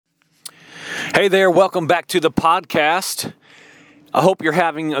Hey there, welcome back to the podcast. I hope you're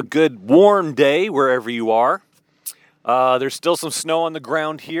having a good warm day wherever you are. There's still some snow on the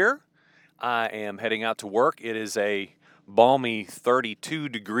ground here. I am heading out to work. It is a balmy 32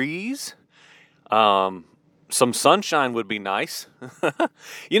 degrees. Some sunshine would be nice.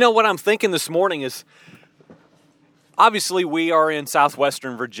 You know what I'm thinking this morning is, obviously we are in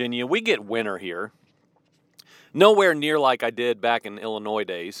southwestern Virginia. We get winter here. Nowhere near like I did back in Illinois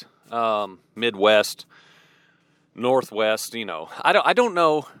days. Midwest, Northwest, I don't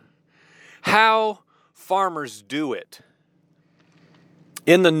know how farmers do it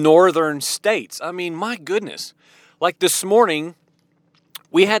in the northern states. I mean, my goodness. Like this morning,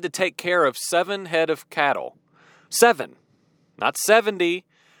 we had to take care of 7 head of cattle. 7. Not 70,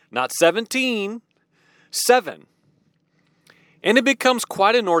 not 17, 7. And it becomes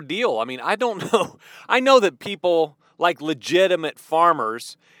quite an ordeal. I mean, I don't know. I know that people, like legitimate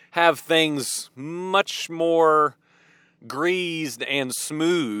farmers, have things much more greased and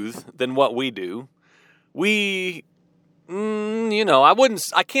smooth than what we do. I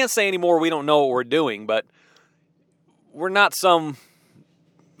can't say anymore we don't know what we're doing, but we're not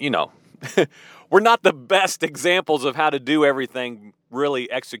we're not the best examples of how to do everything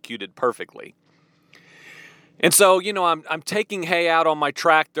really executed perfectly. And so, I'm taking hay out on my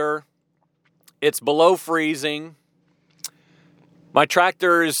tractor. It's below freezing. My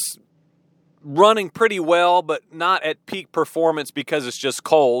tractor is running pretty well, but not at peak performance because it's just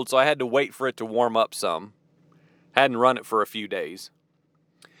cold, so I had to wait for it to warm up some. Hadn't run it for a few days.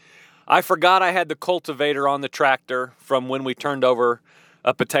 I forgot I had the cultivator on the tractor from when we turned over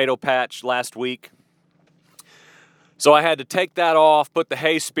a potato patch last week. So I had to take that off, put the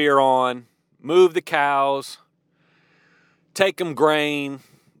hay spear on, move the cows, take them grain,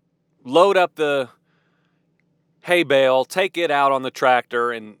 load up the hay bale, take it out on the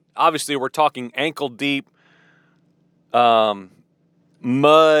tractor, and obviously we're talking ankle deep mud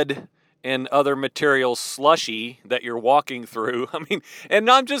and other materials, slushy that you're walking through. I mean, and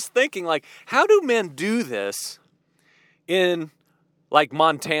I'm just thinking, like, how do men do this in, like,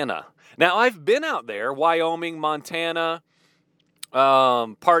 Montana? Now, I've been out there, Wyoming, Montana,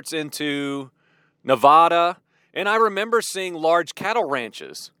 parts into Nevada, and I remember seeing large cattle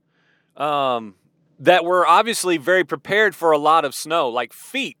ranches that were obviously very prepared for a lot of snow, like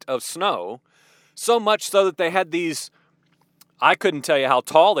feet of snow, so much so that they had these, I couldn't tell you how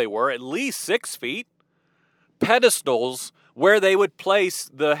tall they were, at least 6 feet, pedestals where they would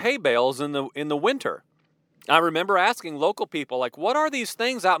place the hay bales in the winter. I remember asking local people, like, what are these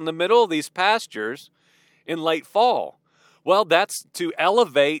things out in the middle of these pastures in late fall? Well, that's to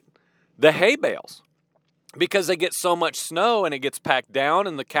elevate the hay bales because they get so much snow and it gets packed down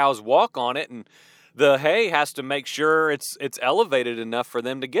and the cows walk on it, and the hay has to make sure it's elevated enough for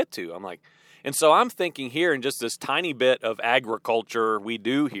them to get to. I'm like, and so I'm thinking here in just this tiny bit of agriculture we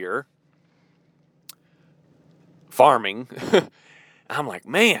do here, farming, I'm like,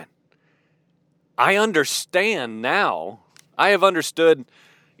 man, I understand now. I have understood,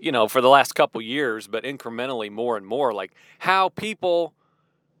 for the last couple years, but incrementally more and more, like how people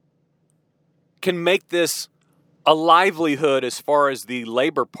can make this a livelihood as far as the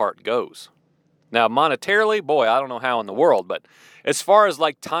labor part goes. Now, monetarily, boy, I don't know how in the world, but as far as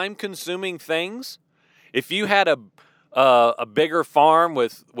like time-consuming things, if you had a bigger farm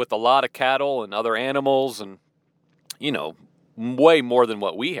with a lot of cattle and other animals and, way more than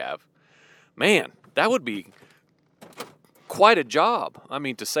what we have, man, that would be quite a job, I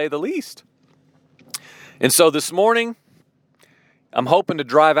mean, to say the least. And so this morning, I'm hoping to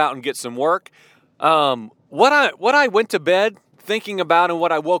drive out and get some work. What I went to bed thinking about and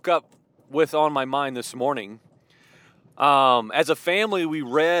what I woke up with on my mind this morning. As a family, we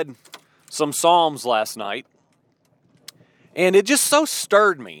read some Psalms last night, and it just so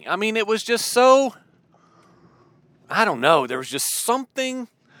stirred me. I mean, it was just so, I don't know, there was just something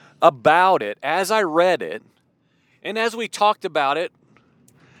about it as I read it, and as we talked about it,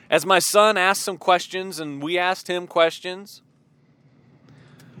 as my son asked some questions and we asked him questions,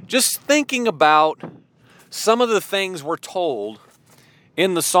 just thinking about some of the things we're told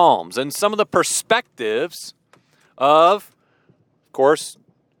in the Psalms and some of the perspectives of course,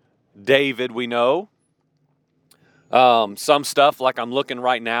 David, we know. Some stuff, like I'm looking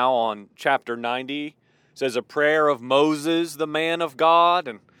right now on chapter 90, says a prayer of Moses, the man of God.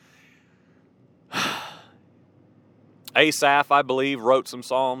 And Asaph, I believe, wrote some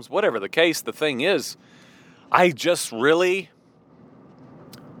Psalms. Whatever the case, the thing is, I just really,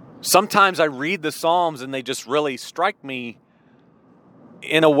 sometimes I read the Psalms and they just really strike me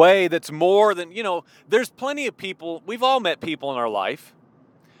in a way that's more than, there's plenty of people, we've all met people in our life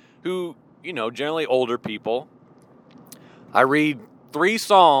who generally older people, I read 3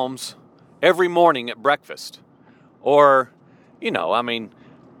 Psalms every morning at breakfast. Or,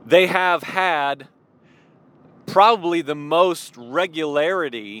 they have had probably the most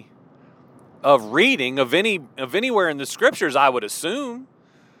regularity of reading of anywhere in the scriptures, I would assume.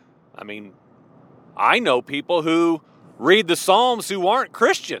 I know people who read the Psalms who aren't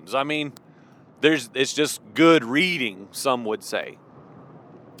Christians. It's just good reading, some would say.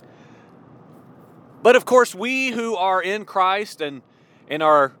 But of course, we who are in Christ and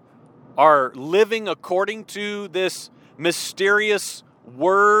are living according to this mysterious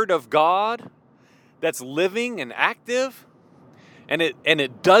Word of God that's living and active, and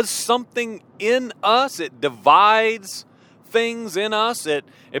it does something in us. It divides things in us. It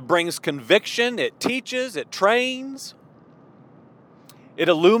brings conviction. It teaches. It trains. It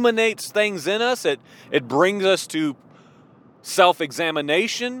illuminates things in us. It brings us to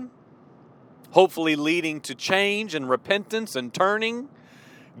self-examination, hopefully leading to change and repentance and turning,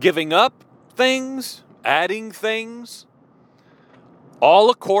 giving up things, adding things,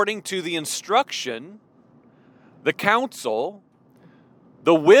 all according to the instruction, the counsel,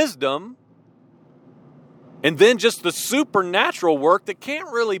 the wisdom, and then just the supernatural work that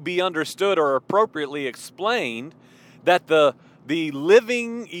can't really be understood or appropriately explained that the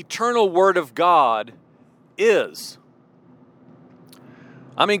living, eternal Word of God is.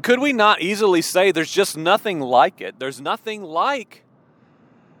 Could we not easily say there's just nothing like it? There's nothing like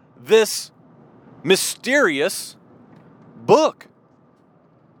this mysterious book.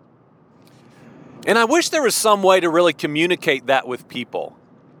 And I wish there was some way to really communicate that with people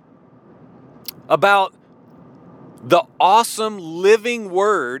about the awesome living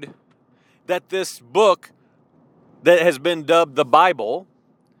Word that this book that has been dubbed the Bible,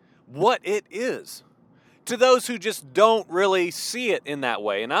 what it is. To those who just don't really see it in that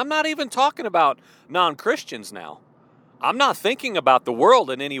way. And I'm not even talking about non-Christians now. I'm not thinking about the world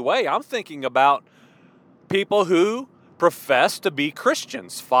in any way. I'm thinking about people who profess to be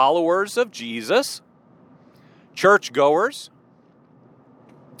Christians, followers of Jesus, churchgoers.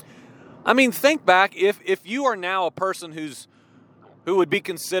 Think back, if you are now a person who would be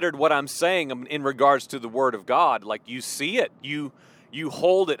considered what I'm saying in regards to the Word of God, like you see it, you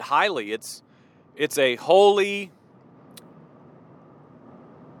hold it highly. It's a holy,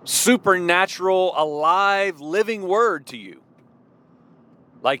 supernatural, alive, living Word to you.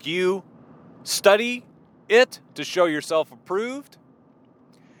 Like you study it to show yourself approved.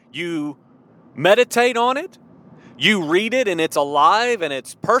 You meditate on it. You read it and it's alive and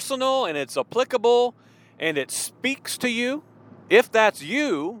it's personal and it's applicable and it speaks to you. If that's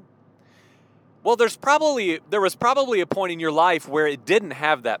you, well, there was probably a point in your life where it didn't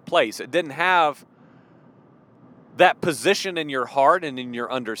have that place. It didn't have that position in your heart and in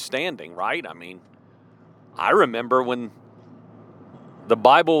your understanding, right? I remember when the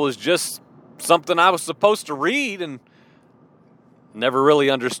Bible was just something I was supposed to read and never really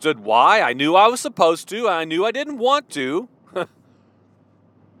understood why. I knew I was supposed to. I knew I didn't want to.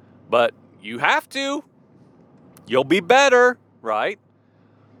 But you have to. You'll be better, right?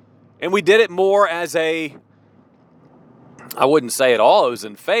 And we did it more as I wouldn't say at all it was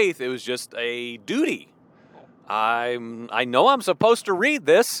in faith. It was just a duty. I know I'm supposed to read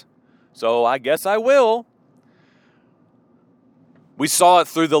this, so I guess I will. We saw it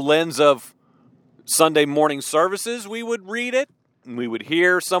through the lens of Sunday morning services. We would read it, and we would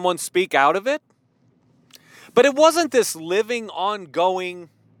hear someone speak out of it. But it wasn't this living, ongoing,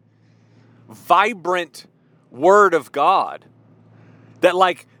 vibrant Word of God that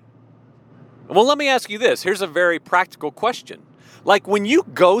well, let me ask you this. Here's a very practical question. Like when you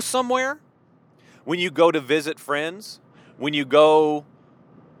go somewhere, when you go to visit friends, when you go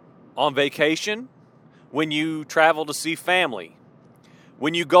on vacation, when you travel to see family,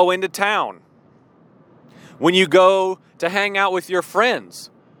 when you go into town, when you go to hang out with your friends,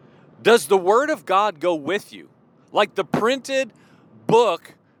 does the Word of God go with you? Like the printed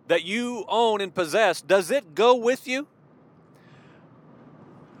book that you own and possess, does it go with you?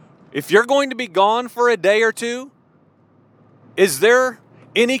 If you're going to be gone for a day or two, is there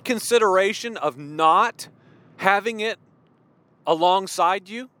any consideration of not having it alongside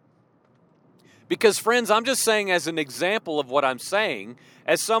you? Because friends, I'm just saying as an example of what I'm saying,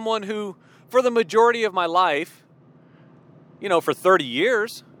 as someone who, for the majority of my life, for 30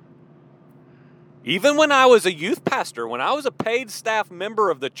 years, even when I was a youth pastor, when I was a paid staff member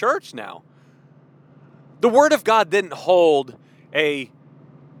of the church now, the Word of God didn't hold a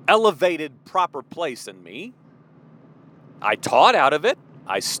elevated, proper place in me. I taught out of it.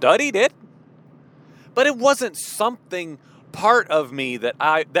 I studied it. But it wasn't something part of me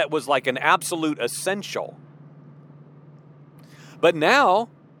that was like an absolute essential. But now,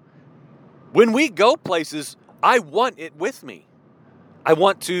 when we go places, I want it with me. I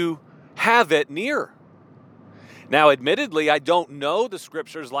want to have it near. Now, admittedly, I don't know the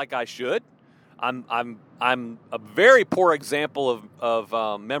scriptures like I should. I'm a very poor example of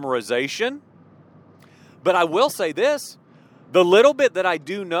memorization. But I will say this: the little bit that I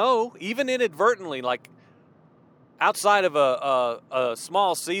do know, even inadvertently, like outside of a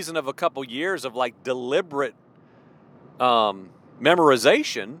small season of a couple years of like deliberate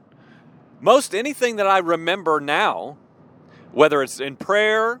memorization, most anything that I remember now, whether it's in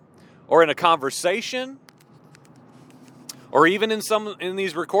prayer or in a conversation, or even in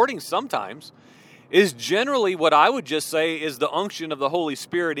these recordings sometimes, is generally what I would just say is the unction of the Holy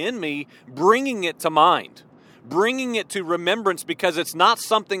Spirit in me, bringing it to mind, bringing it to remembrance, because it's not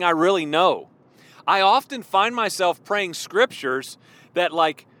something I really know. I often find myself praying scriptures that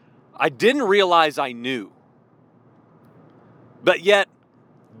like I didn't realize I knew. But yet,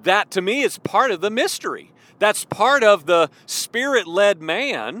 that to me is part of the mystery. That's part of the Spirit-led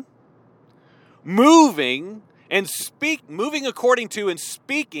man moving according to and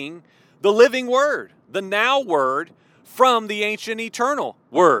speaking the living word, the now word from the ancient eternal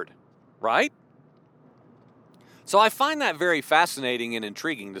word, right? So I find that very fascinating and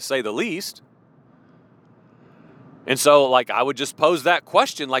intriguing, to say the least. And so, like, I would just pose that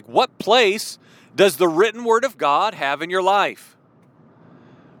question, like, what place does the written word of God have in your life?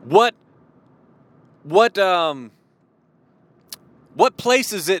 What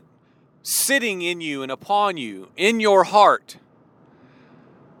place is it sitting in you and upon you, in your heart?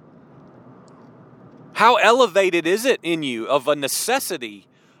 How elevated is it in you of a necessity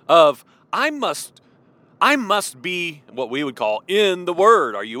of, I must be what we would call in the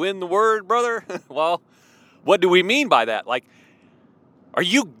Word. Are you in the Word, brother? Well, what do we mean by that? Like, are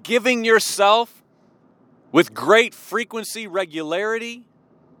you giving yourself with great frequency, regularity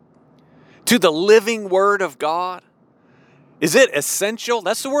to the living Word of God? Is it essential?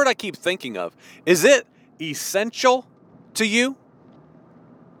 That's the word I keep thinking of. Is it essential to you?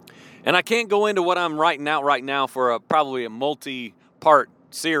 And I can't go into what I'm writing out right now for probably a multi-part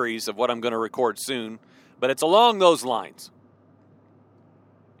series of what I'm going to record soon, but it's along those lines.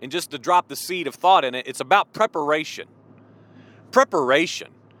 And just to drop the seed of thought in it, it's about preparation. Preparation.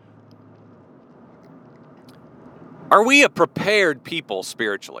 Are we a prepared people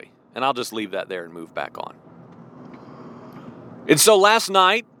spiritually? And I'll just leave that there and move back on. And so last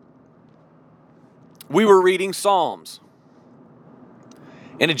night, we were reading Psalms.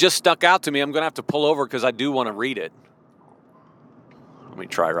 And it just stuck out to me. I'm going to have to pull over because I do want to read it. Let me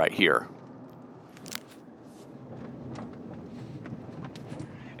try right here.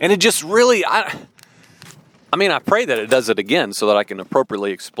 And it just really, I pray that it does it again so that I can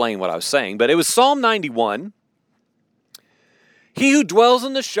appropriately explain what I was saying. But it was Psalm 91. He who dwells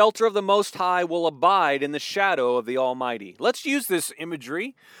in the shelter of the Most High will abide in the shadow of the Almighty. Let's use this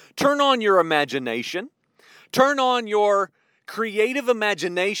imagery. Turn on your imagination. Turn on your creative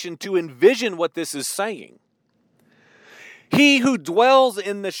imagination to envision what this is saying. He who dwells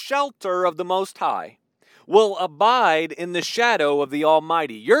in the shelter of the Most High will abide in the shadow of the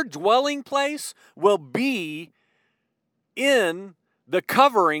Almighty. Your dwelling place will be in the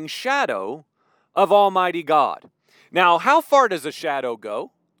covering shadow of Almighty God. Now, how far does a shadow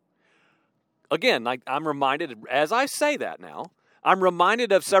go? Again, I'm reminded, as I say that now, I'm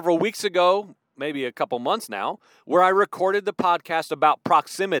reminded of several weeks ago, maybe a couple months now, where I recorded the podcast about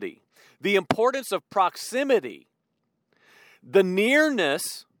proximity. The importance of proximity. The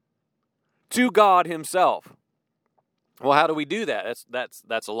nearness to God Himself. Well, how do we do that?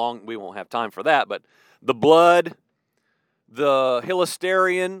 That's a long, we won't have time for that, but the blood, the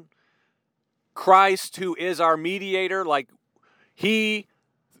Hilasterian, Christ who is our mediator, like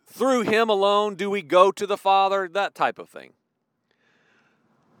through Him alone do we go to the Father, that type of thing.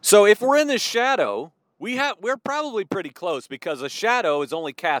 So if we're in this shadow, we're probably pretty close because a shadow is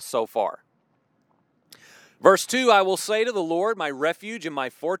only cast so far. Verse 2, I will say to the Lord, my refuge and my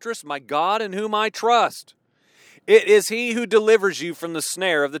fortress, my God in whom I trust. It is He who delivers you from the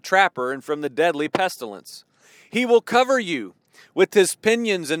snare of the trapper and from the deadly pestilence. He will cover you with His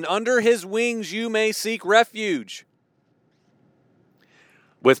pinions, and under His wings you may seek refuge.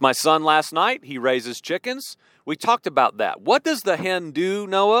 With my son last night, he raises chickens. We talked about that. What does the hen do,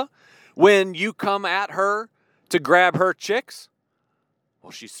 Noah, when you come at her to grab her chicks?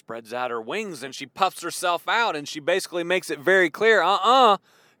 Well, she spreads out her wings and she puffs herself out and she basically makes it very clear,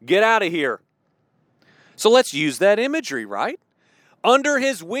 get out of here. So let's use that imagery, right? Under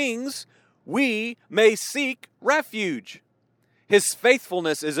His wings, we may seek refuge. His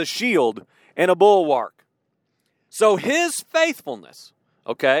faithfulness is a shield and a bulwark. So his faithfulness,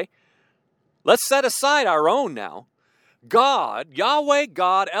 okay, let's set aside our own now. God, Yahweh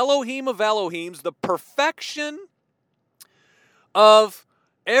God, Elohim of Elohims, the perfection of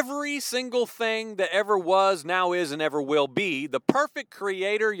every single thing that ever was, now is, and ever will be, the perfect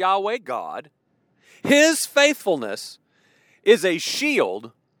creator, Yahweh God, his faithfulness is a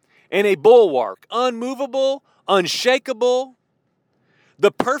shield and a bulwark, unmovable, unshakable,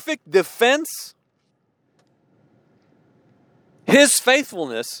 the perfect defense. His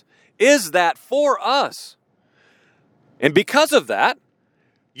faithfulness is that for us. And because of that,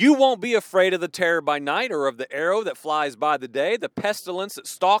 you won't be afraid of the terror by night, or of the arrow that flies by the day, the pestilence that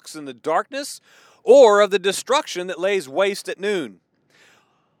stalks in the darkness, or of the destruction that lays waste at noon.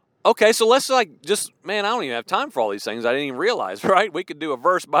 Okay, so let's I don't even have time for all these things. I didn't even realize, right? We could do a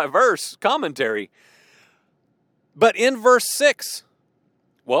verse by verse commentary. But in verse 6,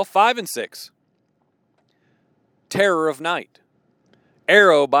 5 and 6, terror of night,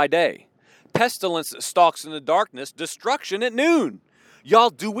 arrow by day, pestilence that stalks in the darkness, destruction at noon. Y'all,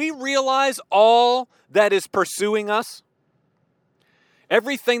 do we realize all that is pursuing us?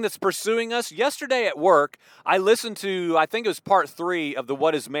 Everything that's pursuing us. Yesterday at work, I listened to, I think it was part 3 of the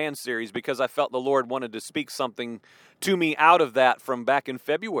What is Man series, because I felt the Lord wanted to speak something to me out of that from back in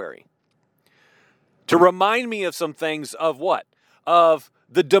February. To remind me of some things of what? Of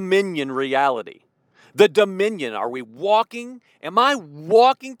the dominion reality. The dominion. Are we walking? Am I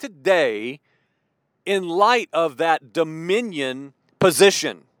walking today in light of that dominion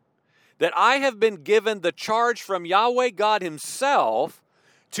position? That I have been given the charge from Yahweh God himself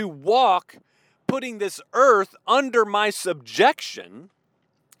to walk, putting this earth under my subjection,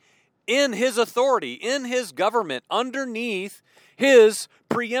 in his authority, in his government, underneath his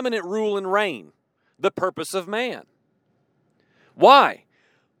preeminent rule and reign, the purpose of man. Why?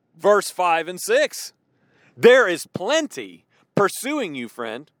 Verse 5 and 6. There is plenty pursuing you,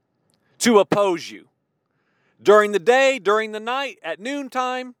 friend, to oppose you. During the day, during the night, at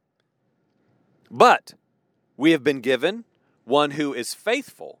noontime. But we have been given one who is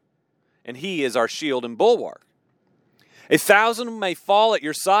faithful, and he is our shield and bulwark. 1,000 may fall at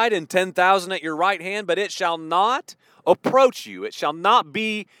your side and 10,000 at your right hand, but it shall not approach you. It shall not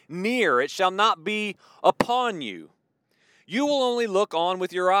be near. It shall not be upon you. You will only look on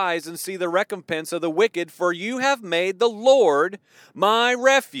with your eyes and see the recompense of the wicked, for you have made the Lord my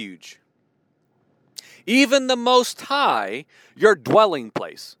refuge, even the Most High, your dwelling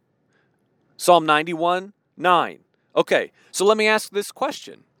place. Psalm 91:9. Okay, so let me ask this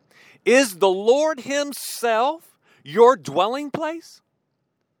question. Is the Lord himself your dwelling place?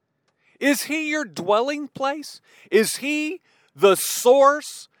 Is he your dwelling place? Is he the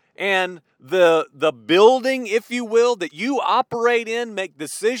source and the building, if you will, that you operate in, make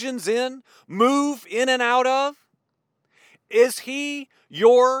decisions in, move in and out of? Is he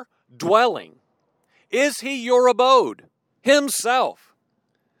your dwelling? Is he your abode? Himself.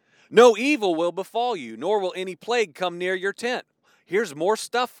 No evil will befall you, nor will any plague come near your tent. Here's more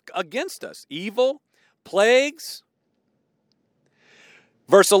stuff against us. Evil, plagues.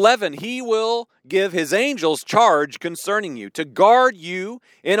 Verse 11, he will give his angels charge concerning you, to guard you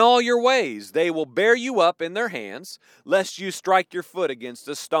in all your ways. They will bear you up in their hands, lest you strike your foot against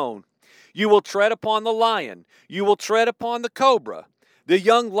a stone. You will tread upon the lion. You will tread upon the cobra. The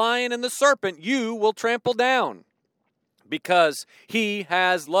young lion and the serpent you will trample down. Because he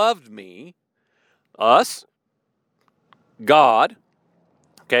has loved me, us, God.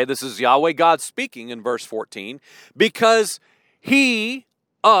 Okay, this is Yahweh God speaking in verse 14. Because he,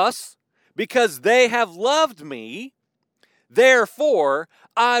 us, because they have loved me, therefore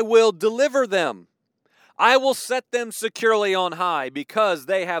I will deliver them. I will set them securely on high, because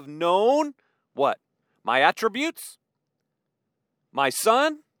they have known, what? My attributes? My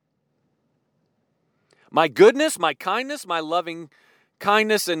Son? My goodness, my kindness, my loving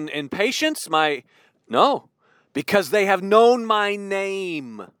kindness and patience, no, because they have known my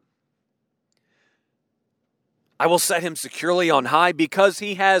name. I will set him securely on high, because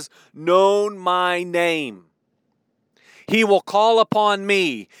he has known my name. He will call upon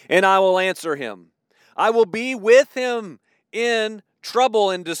me, and I will answer him. I will be with him in trouble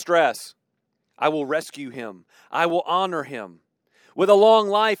and distress. I will rescue him. I will honor him. With a long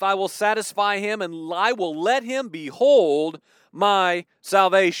life I will satisfy him, and I will let him behold my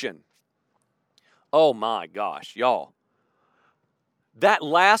salvation. Oh my gosh, y'all. That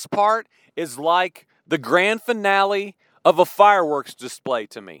last part is like the grand finale of a fireworks display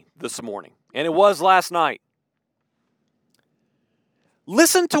to me this morning. And it was last night.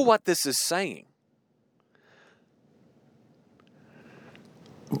 Listen to what this is saying.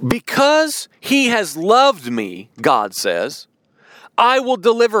 Because he has loved me, God says, I will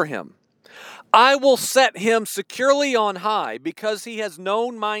deliver him. I will set him securely on high because he has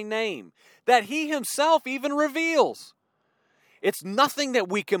known my name, that he himself even reveals. It's nothing that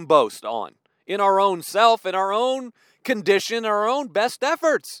we can boast on in our own self, in our own condition, our own best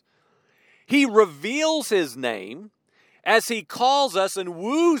efforts. He reveals his name as he calls us and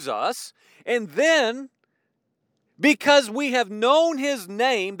woos us, and then because we have known his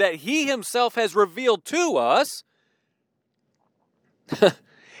name that he himself has revealed to us,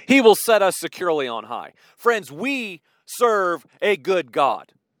 he will set us securely on high. Friends, we serve a good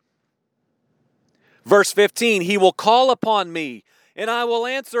God. Verse 15, he will call upon me and I will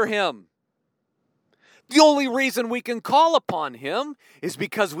answer him. The only reason we can call upon him is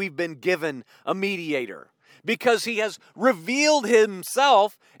because we've been given a mediator, because he has revealed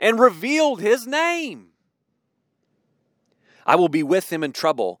himself and revealed his name. I will be with him in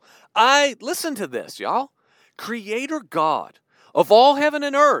trouble. Listen to this, y'all. Creator God of all heaven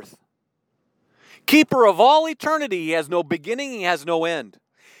and earth, keeper of all eternity, he has no beginning, he has no end.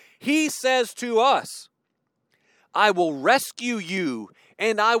 He says to us, I will rescue you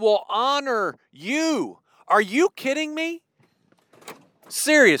and I will honor you. Are you kidding me?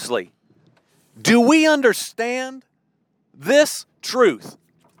 Seriously, do we understand this truth?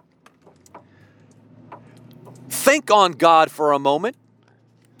 Think on God for a moment.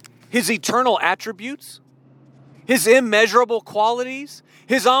 His eternal attributes, his immeasurable qualities,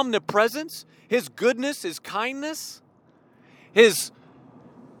 his omnipresence, his goodness, his kindness,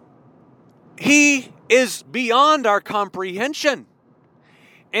 he is beyond our comprehension.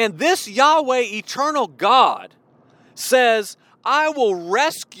 And this Yahweh, eternal God, says, I will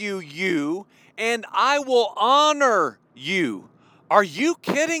rescue you and I will honor you. Are you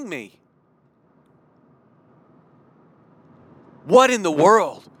kidding me? What in the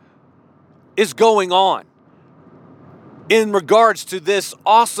world is going on in regards to this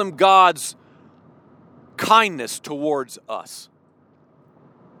awesome God's kindness towards us?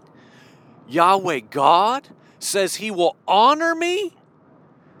 Yahweh God says he will honor me?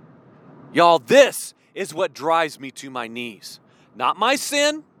 Y'all, this is what drives me to my knees. Not my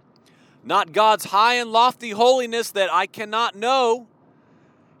sin, not God's high and lofty holiness that I cannot know.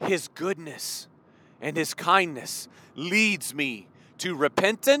 His goodness and his kindness leads me to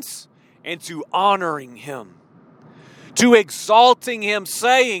repentance and to honoring him, to exalting him,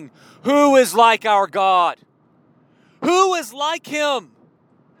 saying, who is like our God? Who is like him?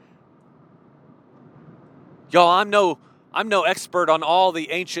 Y'all, I'm no expert on all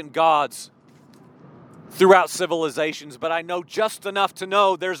the ancient gods throughout civilizations, but I know just enough to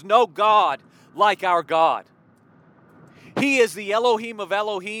know there's no God like our God. He is the Elohim of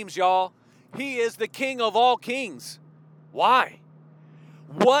Elohims, y'all. He is the King of all kings. Why?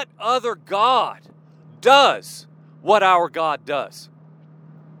 What other God does what our God does?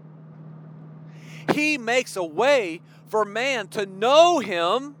 He makes a way for man to know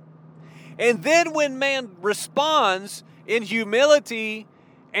him, and then when man responds in humility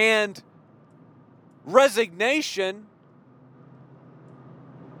and resignation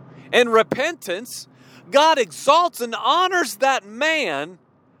and repentance, God exalts and honors that man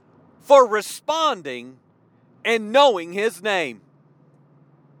for responding and knowing his name.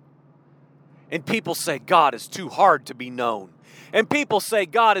 And people say God is too hard to be known. And people say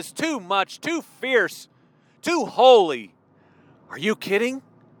God is too much, too fierce, too holy. Are you kidding?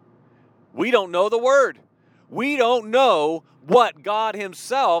 We don't know the word. We don't know what God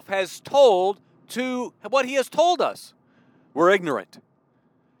himself has what he has told us. We're ignorant.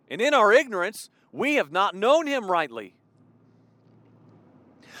 And in our ignorance, we have not known him rightly.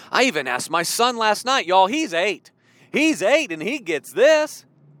 I even asked my son last night, y'all, he's 8. He's 8 and he gets this.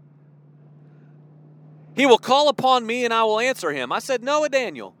 He will call upon me and I will answer him. I said, Noah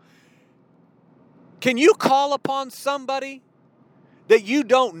Daniel, can you call upon somebody that you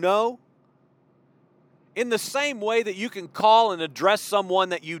don't know in the same way that you can call and address someone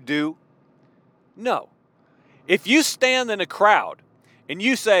that you do? No. If you stand in a crowd and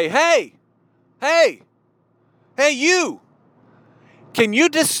you say, hey, you, can you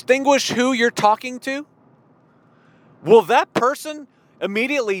distinguish who you're talking to? Will that person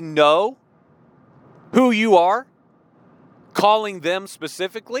immediately know who you are, calling them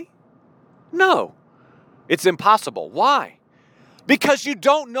specifically? No, it's impossible. Why? Because you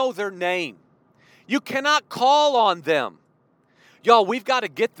don't know their name. You cannot call on them. Y'all, we've got to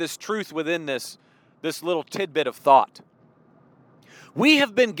get this truth within this little tidbit of thought. We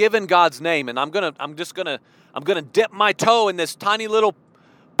have been given God's name, and I'm gonna dip my toe in this tiny little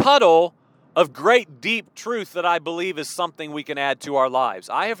puddle of great deep truth that I believe is something we can add to our lives.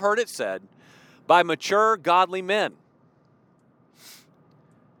 I have heard it said by mature, godly men.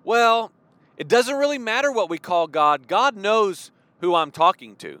 Well, it doesn't really matter what we call God. God knows who I'm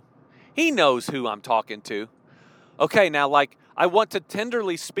talking to. He knows who I'm talking to. Okay, now, I want to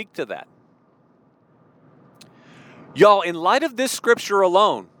tenderly speak to that. Y'all, in light of this scripture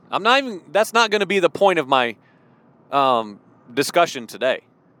alone, that's not going to be the point of my discussion today,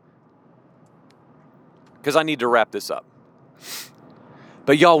 because I need to wrap this up.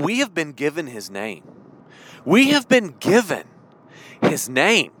 But y'all, we have been given his name. We have been given his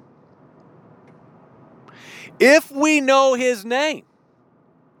name. If we know his name,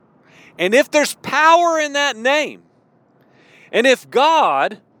 and if there's power in that name, and if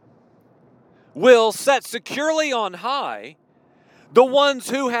God will set securely on high the ones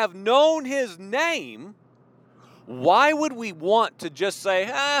who have known his name, why would we want to just say,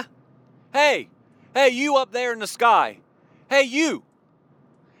 hey, you up there in the sky. Hey, you.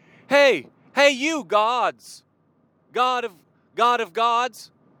 Hey, you gods. God of gods.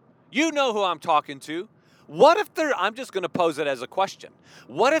 You know who I'm talking to. What if I'm just going to pose it as a question.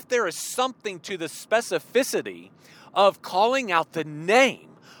 What if there is something to the specificity of calling out the name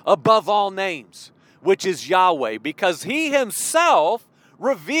above all names, which is Yahweh, because he himself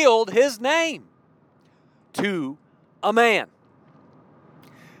revealed his name to a man,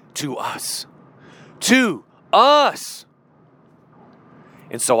 to us.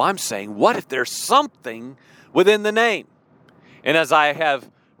 And so I'm saying, what if there's something within the name? And as I have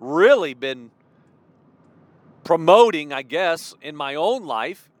really been promoting, I guess, in my own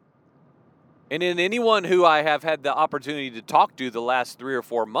life, and in anyone who I have had the opportunity to talk to the last 3 or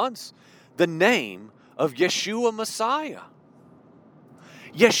 4 months, the name of Yeshua Messiah.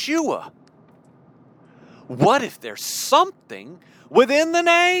 Yeshua. What if there's something within the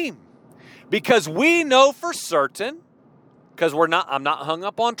name? Because we know for certain, because I'm not hung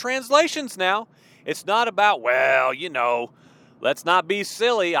up on translations now. It's not about, let's not be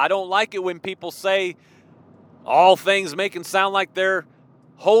silly. I don't like it when people say all things making sound like they're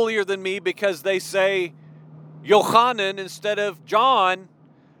holier than me because they say Yochanan instead of John.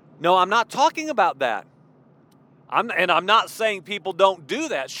 No, I'm not talking about that. I'm not saying people don't do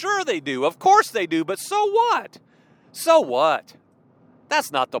that. Sure they do. Of course they do. But so what? So what?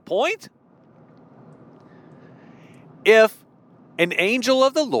 That's not the point. If an angel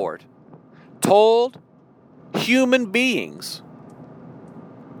of the Lord told human beings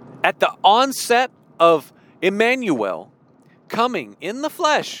at the onset of Emmanuel coming in the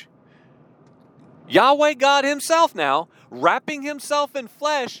flesh, Yahweh God himself now, wrapping himself in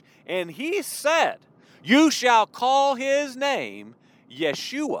flesh, and he said, "You shall call his name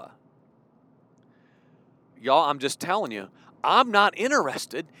Yeshua." Y'all, I'm just telling you, I'm not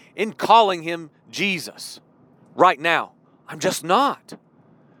interested in calling him Jesus right now. I'm just not.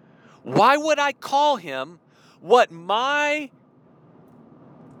 Why would I call him what my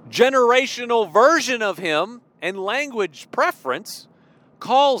generational version of him and language preference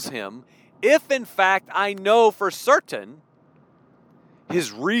calls him, if in fact I know for certain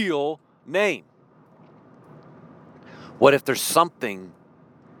his real name? What if there's something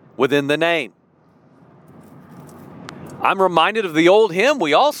within the name? I'm reminded of the old hymn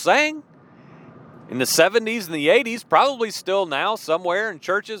we all sang in the 70s and the 80s, probably still now somewhere in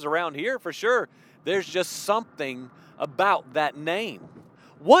churches around here for sure. There's just something about that name.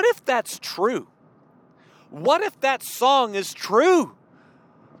 What if that's true? What if that song is true?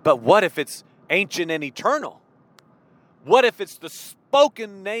 But what if it's ancient and eternal? What if it's the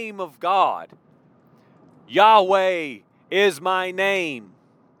spoken name of God? Yahweh is my name.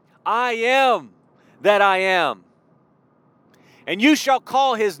 I am that I am. And you shall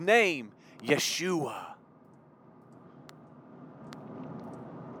call his name Yeshua.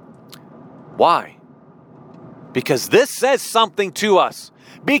 Why? Because this says something to us.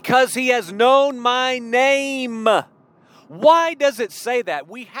 Because he has known my name. Why does it say that?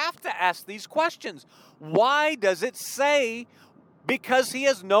 We have to ask these questions. Why does it say, because he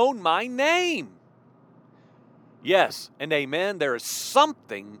has known my name? Yes, and amen, there is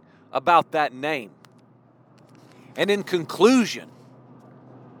something about that name. And in conclusion,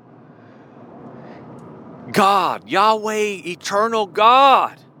 God, Yahweh, eternal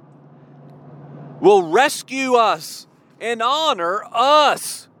God, will rescue us and honor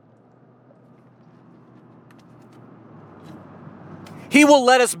us. He will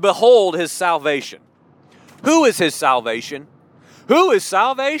let us behold his salvation. Who is his salvation? Who is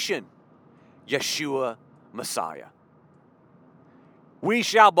salvation? Yeshua Messiah. We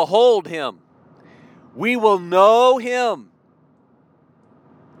shall behold him. We will know him.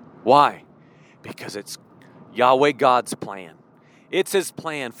 Why? Because it's Yahweh God's plan. It's His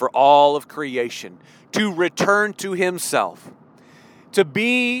plan for all of creation to return to Himself, to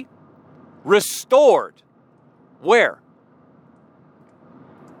be restored. Where?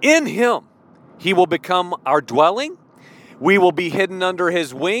 In Him. He will become our dwelling. We will be hidden under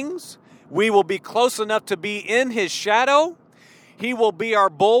His wings. We will be close enough to be in His shadow. He will be our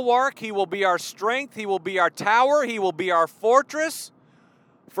bulwark. He will be our strength. He will be our tower. He will be our fortress.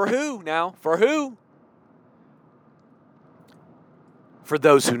 For who now? For who? For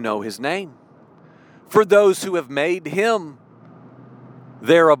those who know His name. For those who have made Him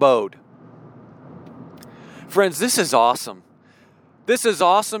their abode. Friends, this is awesome. This is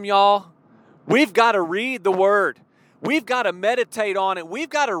awesome, y'all. We've got to read the Word. We've got to meditate on it. We've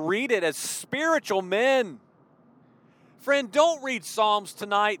got to read it as spiritual men. Friend, don't read Psalms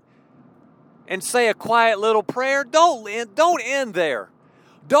tonight and say a quiet little prayer. Don't end there.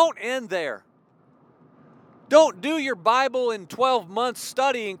 Don't end there. Don't do your Bible in 12 months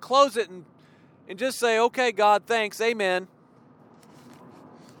study and close it and just say, okay, God, thanks, amen.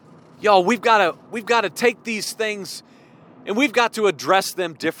 Y'all, we've got to take these things and we've got to address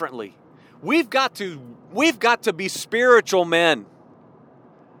them differently. We've got to be spiritual men.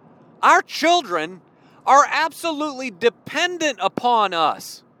 Our children are absolutely dependent upon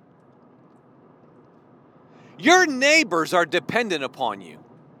us. Your neighbors are dependent upon you.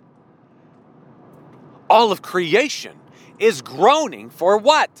 All of creation is groaning for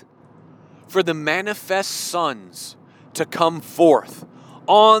what? For the manifest sons to come forth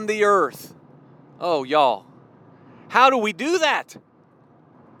on the earth. Oh, y'all. How do we do that?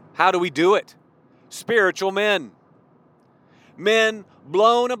 How do we do it? Spiritual men. Men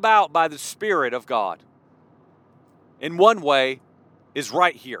blown about by the Spirit of God. In one way is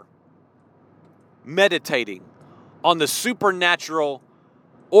right here. Meditating on the supernatural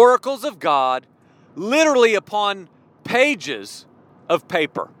oracles of God, literally upon pages of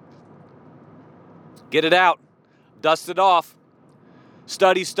paper. Get it out. Dust it off.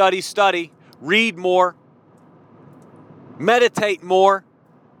 Study, study, study. Read more. Meditate more.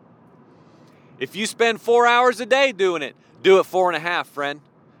 If you spend 4 hours a day doing it, do it 4.5, friend.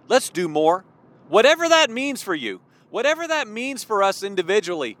 Let's do more. Whatever that means for you. Whatever that means for us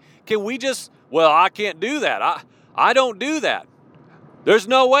individually. Can we just, well, I can't do that. I don't do that. There's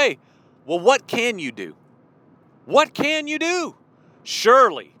no way. Well, what can you do? What can you do?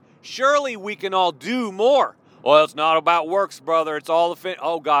 Surely we can all do more. Well, it's not about works, brother. It's all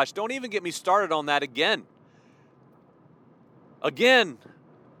oh gosh, don't even get me started on that again. Again,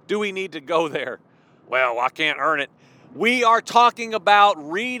 do we need to go there? Well, I can't earn it. We are talking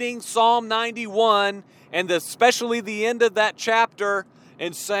about reading Psalm 91 and especially the end of that chapter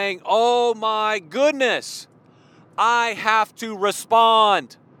and saying, oh my goodness, I have to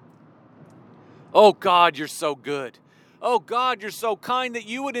respond. Oh God, you're so good. Oh God, you're so kind that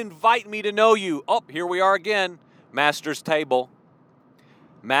you would invite me to know you. Oh, here we are again. Master's table.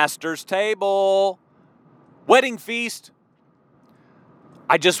 Master's table. Wedding feast.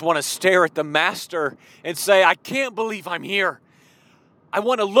 I just want to stare at the Master and say, I can't believe I'm here. I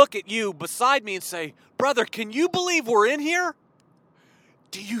want to look at you beside me and say, brother, can you believe we're in here?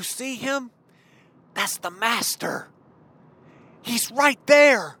 Do you see him? That's the Master. He's right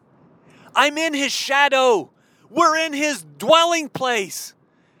there. I'm in his shadow. We're in his dwelling place.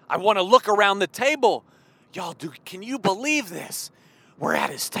 I want to look around the table. Y'all, can you believe this? We're at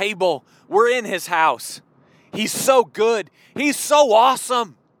his table. We're in his house. He's so good. He's so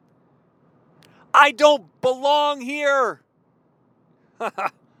awesome. I don't belong here.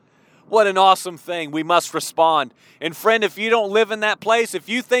 What an awesome thing. We must respond. And friend, if you don't live in that place, if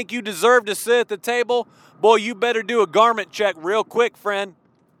you think you deserve to sit at the table, boy, you better do a garment check real quick, friend.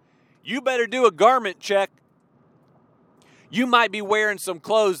 You better do a garment check. You might be wearing some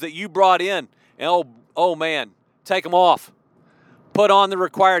clothes that you brought in. And oh man, take them off. Put on the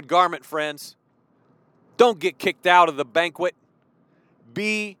required garment, friends. Don't get kicked out of the banquet.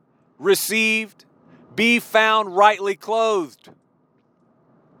 Be received. Be found rightly clothed.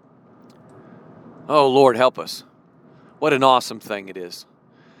 Oh, Lord, help us. What an awesome thing it is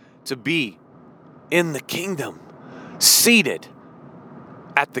to be in the kingdom, seated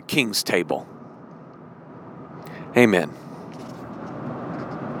at the King's table. Amen.